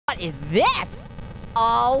is this?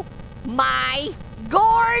 Oh my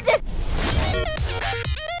gourd!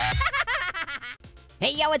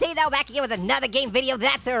 Hey yo, it's Dino back again with another game video,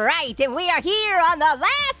 that's right, and we are here on the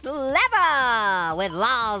last level with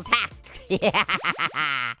Law's hack. Yeah,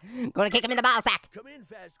 gonna kick him in the ball sack. Come in,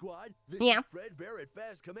 Fast Squad. This is Fred Bear at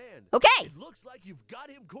Fast Command. Okay. It looks like you've got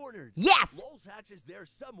him cornered. Yes. Lol's hatch is there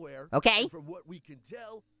somewhere. Okay. And from what we can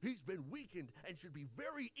tell, he's been weakened and should be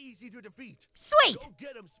very easy to defeat. Sweet. Go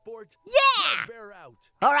get him, sport. Yeah. Fred Bear out.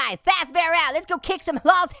 All right, Fast Bear out. Let's go kick some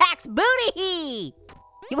Law's hacks booty.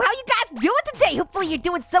 How you guys doing today? Hopefully you're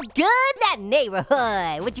doing so good in that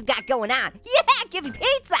neighborhood. What you got going on? Yeah, give me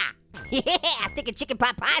pizza. Yeah, sticking chicken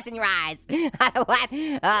pot pies in your eyes. What?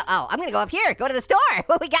 Oh, I'm gonna go up here. Go to the store.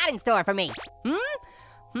 What we got in store for me?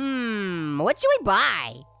 What should we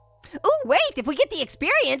buy? Oh, wait, if we get the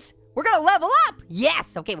experience, we're gonna level up.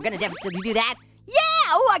 Yes, okay, we're gonna definitely do that. Yeah,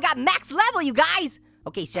 oh, I got max level, you guys.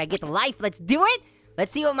 Okay, should I get the life? Let's do it.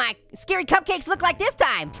 Let's see what my scary cupcakes look like this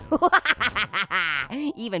time.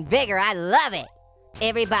 Even bigger, I love it.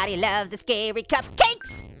 Everybody loves the scary cupcakes.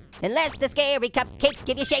 Unless the scary cupcakes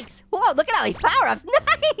give you shakes. Whoa, look at all these power-ups,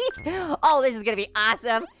 nice. Oh, this is gonna be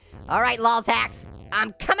awesome. All right, Lol's hacks,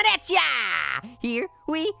 I'm coming at ya. Here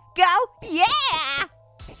we go, yeah.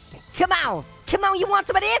 Come on, you want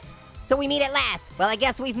some of this? So we meet at last. Well, I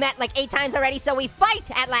guess we've met like 8 times already, so we fight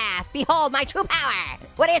at last. Behold my true power.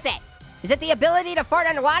 What is it? Is it the ability to fart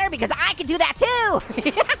underwater? Because I can do that too!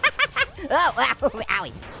 Oh,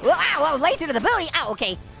 owie. Whoa, laser to the booty. Oh,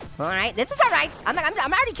 okay. All right, this is all right. I'm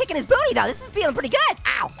already kicking his booty though. This is feeling pretty good.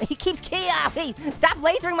 Ow, he keeps stop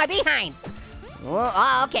lasering my behind.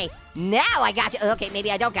 Oh, okay. Now I got you. Okay,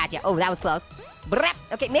 maybe I don't got you. Oh, that was close.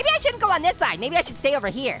 Okay, maybe I shouldn't go on this side. Maybe I should stay over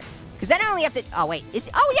here. Because then I only have to, oh wait.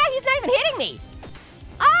 Oh yeah, he's not even hitting me.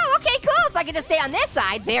 Oh, okay, cool. If I could just stay on this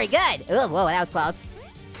side, very good. Oh, whoa, that was close.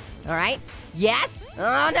 All right, yes.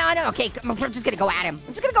 Oh, no, okay, I'm just gonna go at him.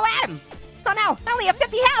 Oh no, I only have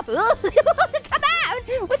 50 health. Come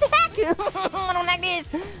on, what the heck? I don't like this.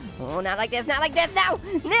 Oh, not like this, no.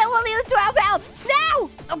 No, only 12 health, no.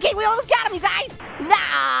 Okay, we almost got him, you guys.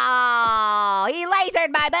 No, he lasered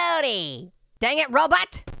my booty. Dang it,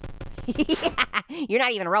 robot. You're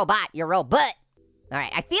not even a robot, you're a robot. All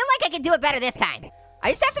right, I feel like I can do it better this time.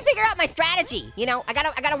 I just have to figure out my strategy. You know, I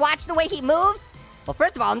gotta watch the way he moves. Well,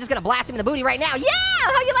 first of all, I'm just gonna blast him in the booty right now. Yeah,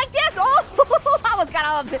 how you like this? Oh, I almost got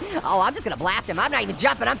all of it. Oh, I'm just gonna blast him. I'm not even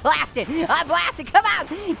jumping, I'm blasting. Come on,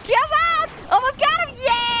 almost got him.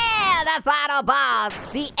 Yeah, the final boss,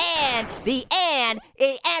 the end,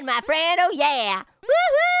 my friend, oh yeah.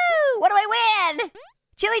 Woohoo, what do I win?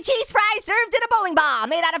 Chili cheese fries served in a bowling ball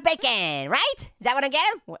made out of bacon, right? Is that what I'm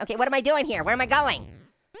getting? Okay, what am I doing here? Where am I going?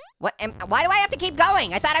 Why do I have to keep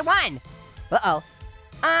going? I thought I won. Uh-oh.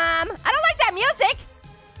 I don't like that music.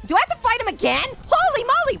 Do I have to fight him again? Holy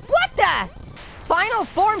moly, what the? Final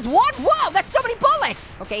forms 1? Whoa, that's so many bullets.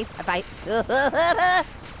 Okay,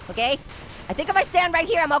 okay. I think if I stand right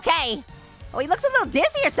here, I'm okay. Oh, he looks a little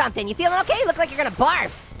dizzy or something. You feeling okay? You look like you're gonna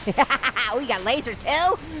barf. Oh, you got laser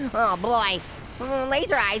too? Oh boy,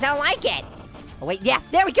 laser eyes, I don't like it. Oh wait, yeah,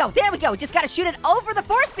 there we go. Just gotta shoot it over the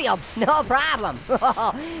force field. No problem.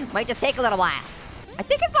 Might just take a little while. I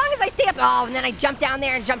think as long as I stay up, oh, and then I jump down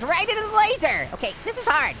there and jumped right into the laser. Okay, this is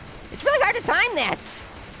hard. It's really hard to time this.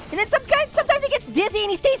 And then sometimes he gets dizzy and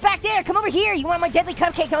he stays back there. Come over here, you want my deadly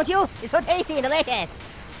cupcake, don't you? It's so tasty and delicious.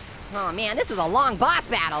 Oh man, this is a long boss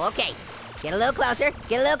battle. Okay, get a little closer,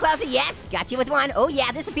 yes, got you with one. Oh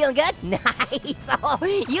yeah, this is feeling good. Nice, oh,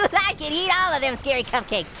 you like it, eat all of them scary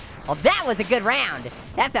cupcakes. Well, that was a good round.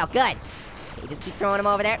 That felt good. Okay, just keep throwing them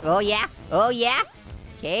over there. Oh yeah.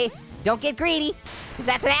 Okay, don't get greedy. Because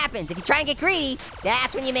that's what happens. If you try and get greedy,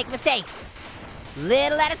 that's when you make mistakes.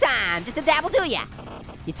 Little at a time, just a dabble do ya.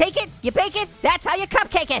 You take it, you bake it, that's how you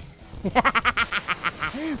cupcake it.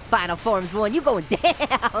 Final forms 1, you going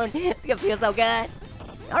down. It's gonna feel so good.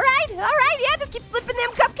 All right, yeah, just keep flipping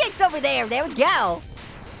them cupcakes over there. There we go.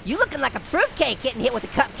 You looking like a fruitcake getting hit with a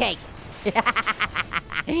cupcake.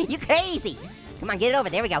 You crazy. Come on, get it over,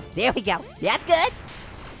 there we go. That's good.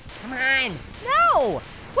 Come on, no.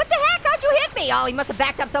 What the heck? How'd you hit me? Oh, he must have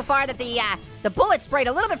backed up so far that the bullet sprayed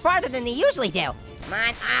a little bit farther than they usually do. Come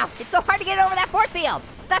on, ow, it's so hard to get over that force field.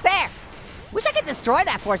 It's not fair. Wish I could destroy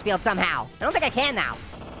that force field somehow. I don't think I can now.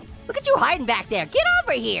 Look at you hiding back there. Get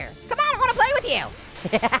over here. Come on, I want to play with you.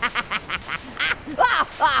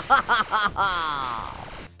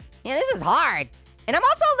 Yeah, this is hard. And I'm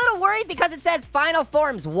also a little worried because it says Final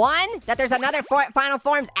Forms 1, that there's another Final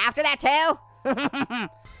Forms after that too.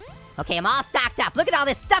 Okay, I'm all stocked up. Look at all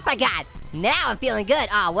this stuff I got. Now I'm feeling good.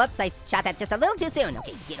 Oh, whoops, I shot that just a little too soon.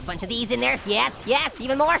 Okay, get a bunch of these in there. Yes, yes,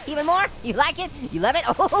 even more, even more. You like it? You love it?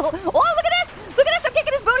 Oh, look at this. Look at this, I'm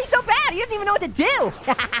kicking his booty so bad. He doesn't even know what to do.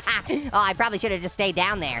 Oh, I probably should have just stayed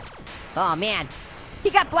down there. Oh, man. He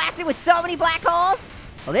got blasted with so many black holes.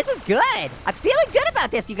 Well, this is good. I'm feeling good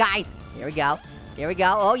about this, you guys. Here we go. Here we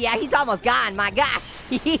go. Oh, yeah, he's almost gone. My gosh.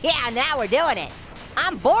 Yeah, now we're doing it.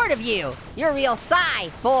 I'm bored of you. You're a real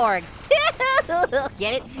cyborg.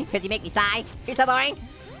 Get it? Because you make me sigh? You're so boring.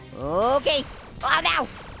 Okay. Oh, no.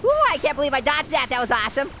 Ooh, I can't believe I dodged that. That was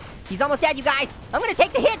awesome. He's almost dead, you guys. I'm going to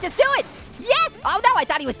take the hit. Just do it. Yes. Oh, no, I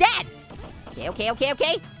thought he was dead. Okay, okay, okay,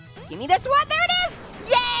 okay. Give me this one. There it is.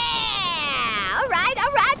 Yeah. All right,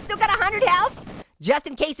 all right. Still got 100 health. Just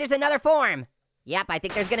in case there's another form. Yep, I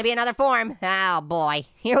think there's going to be another form. Oh, boy.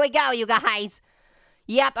 Here we go, you guys.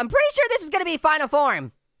 Yep, I'm pretty sure this is going to be final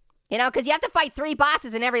form. You know, because you have to fight 3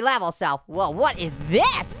 bosses in every level, so... Whoa, what is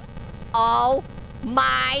this? Oh,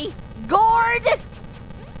 my gourd!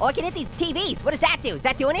 Oh, I can hit these TVs. What does that do? Does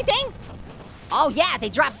that do anything? Oh, yeah, they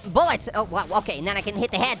drop bullets. Oh, well, okay, and then I can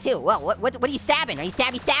hit the head, too. Whoa, what are you stabbing? Are you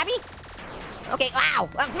stabby? Okay, wow.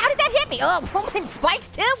 How did that hit me? Oh, and spikes,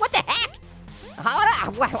 too? What the heck? How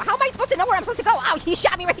am I supposed to know where I'm supposed to go? Oh, you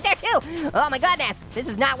shot me right there, too. Oh, my goodness. This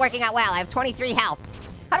is not working out well. I have 23 health.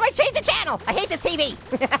 How do I change the channel? I hate this TV.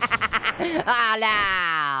 Oh,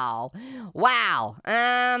 no. Wow.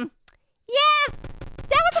 Yeah, that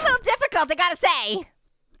was a little difficult, I gotta say.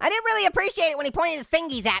 I didn't really appreciate it when he pointed his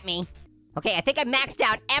fingies at me. Okay, I think I maxed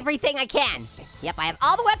out everything I can. Yep, I have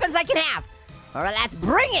all the weapons I can have. All right, let's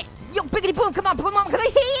bring it. Yo, biggity boom, come on, come on. Yeah.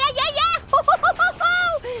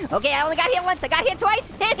 Okay, I only got hit once, I got hit twice,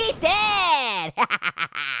 and he's dead.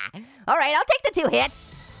 All right, I'll take the 2 hits.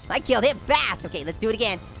 I killed him fast. Okay, let's do it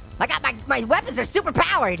again. I got my weapons are super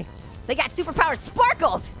powered. They got super powered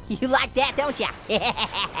sparkles. You like that, don't ya?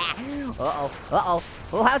 Uh-oh.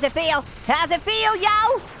 Oh, how's it feel? How's it feel,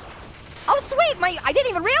 yo? Oh, sweet, I didn't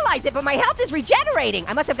even realize it, but my health is regenerating.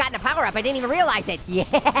 I must have gotten a power-up, I didn't even realize it. Yeah.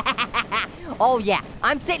 Oh, yeah,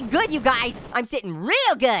 I'm sitting good, you guys. I'm sitting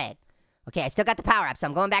real good. Okay, I still got the power-up, so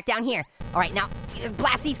I'm going back down here. All right, now,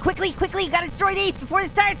 blast these quickly. You gotta destroy these before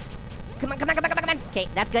it starts. Come on. Okay,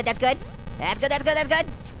 that's good. I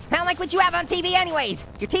don't like what you have on TV anyways.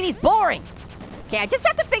 Your TV's boring. Okay, I just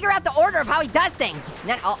have to figure out the order of how he does things.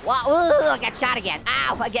 Then, I got shot again.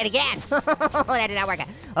 Ow, again. That did not work out.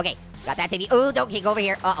 Okay, got that TV. Ooh, don't go over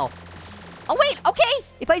here. Uh-oh. Oh, wait, okay.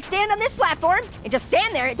 If I stand on this platform and just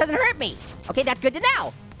stand there, it doesn't hurt me. Okay, that's good to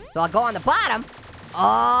know. So I'll go on the bottom.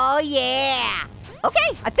 Oh, yeah.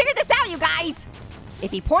 Okay, I figured this out, you guys.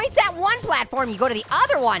 If he points at one platform, you go to the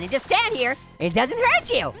other one and just stand here. It doesn't hurt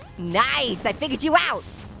you. Nice, I figured you out.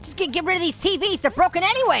 Just get rid of these TVs, they're broken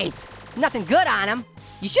anyways. Nothing good on them.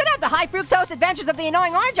 You should have the High Fructose Adventures of the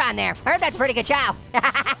Annoying Orange on there. I heard that's a pretty good show.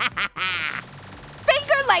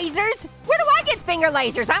 Finger lasers? Where do I get finger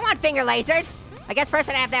lasers? I want finger lasers. I guess first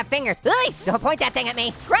I have to have fingers. Ugh, don't point that thing at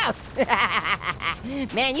me. Gross.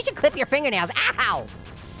 Man, you should clip your fingernails. Ow.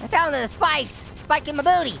 I fell into the spikes. Spike in my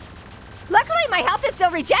booty. Luckily, my health is still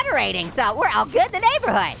regenerating, so we're all good in the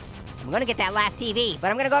neighborhood. I'm gonna get that last TV, but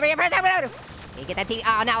I'm gonna go over here first. Okay, get that TV.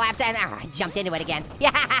 Oh, no, I jumped into it again.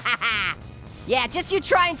 Yeah, just you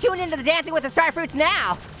try and tune into the Dancing with the Starfruits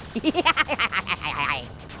now.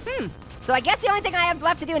 So I guess the only thing I have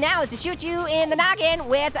left to do now is to shoot you in the noggin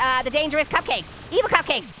with the dangerous cupcakes. Evil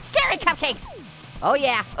cupcakes, scary cupcakes. Oh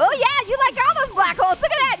yeah, you like all those black holes.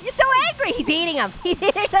 Look at that, you're so angry. He's eating them.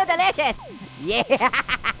 They're so delicious. Yeah.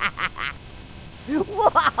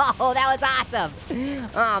 Whoa, that was awesome.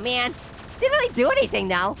 Oh man, didn't really do anything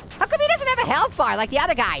though. How come he doesn't have a health bar like the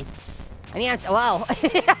other guys? I mean, whoa.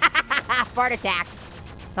 Fart attacks.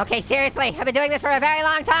 Okay, seriously, I've been doing this for a very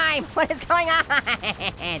long time. What is going on?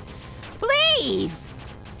 Please!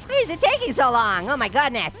 Why is it taking so long? Oh my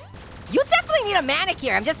goodness. You definitely need a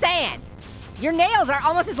manicure, I'm just saying. Your nails are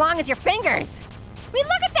almost as long as your fingers. I mean,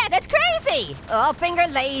 look at that, that's crazy. Oh, finger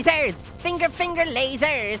lasers. Finger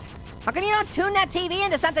lasers. How come you don't tune that TV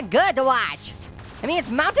into something good to watch? I mean, it's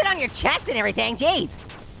mounted on your chest and everything, jeez.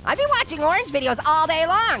 I'd be watching orange videos all day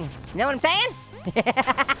long. You know what I'm saying?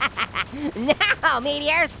 No,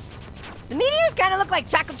 meteors. The meteors kind of look like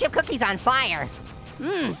chocolate chip cookies on fire.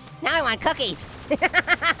 Now I want cookies.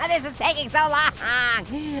 This is taking so long.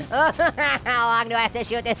 How long do I have to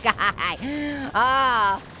shoot this guy?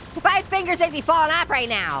 Oh, if I had fingers, they'd be falling off right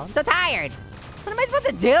now. I'm so tired. What am I supposed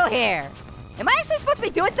to do here? Am I actually supposed to be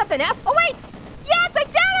doing something else? Oh, wait. Yes, I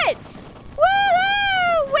did it.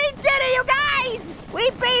 Woohoo! We did it, you guys. We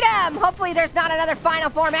beat him. Hopefully there's not another final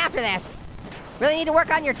form after this. Really need to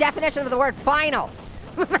work on your definition of the word final.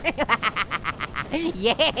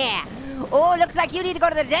 Yeah. Oh, looks like you need to go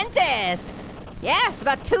to the dentist. Yeah, it's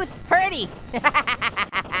about tooth hurty.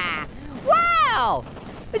 Wow!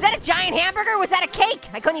 Was that a giant hamburger or was that a cake?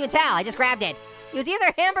 I couldn't even tell, I just grabbed it. It was either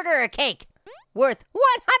a hamburger or a cake. Worth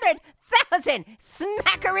 100,000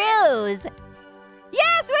 smackaroos.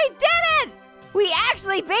 Yes, we did it! We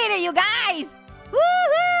actually beat it, you guys!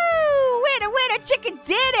 Woohoo! Winner, winner, chicken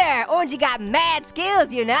dinner! Orangey got mad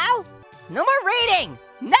skills, you know? No more reading!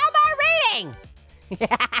 No more reading!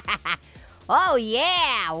 Oh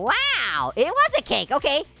yeah, wow! It was a cake,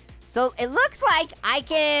 okay. So it looks like I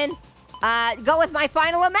can go with my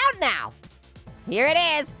final amount now. Here it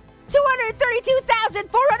is,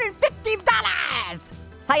 $232,450!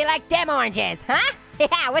 How you like them oranges, huh?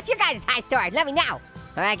 Yeah, what's your guys' high score? Let me know. All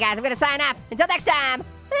right, guys, I'm gonna sign up. Until next time,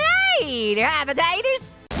 later, appetizers.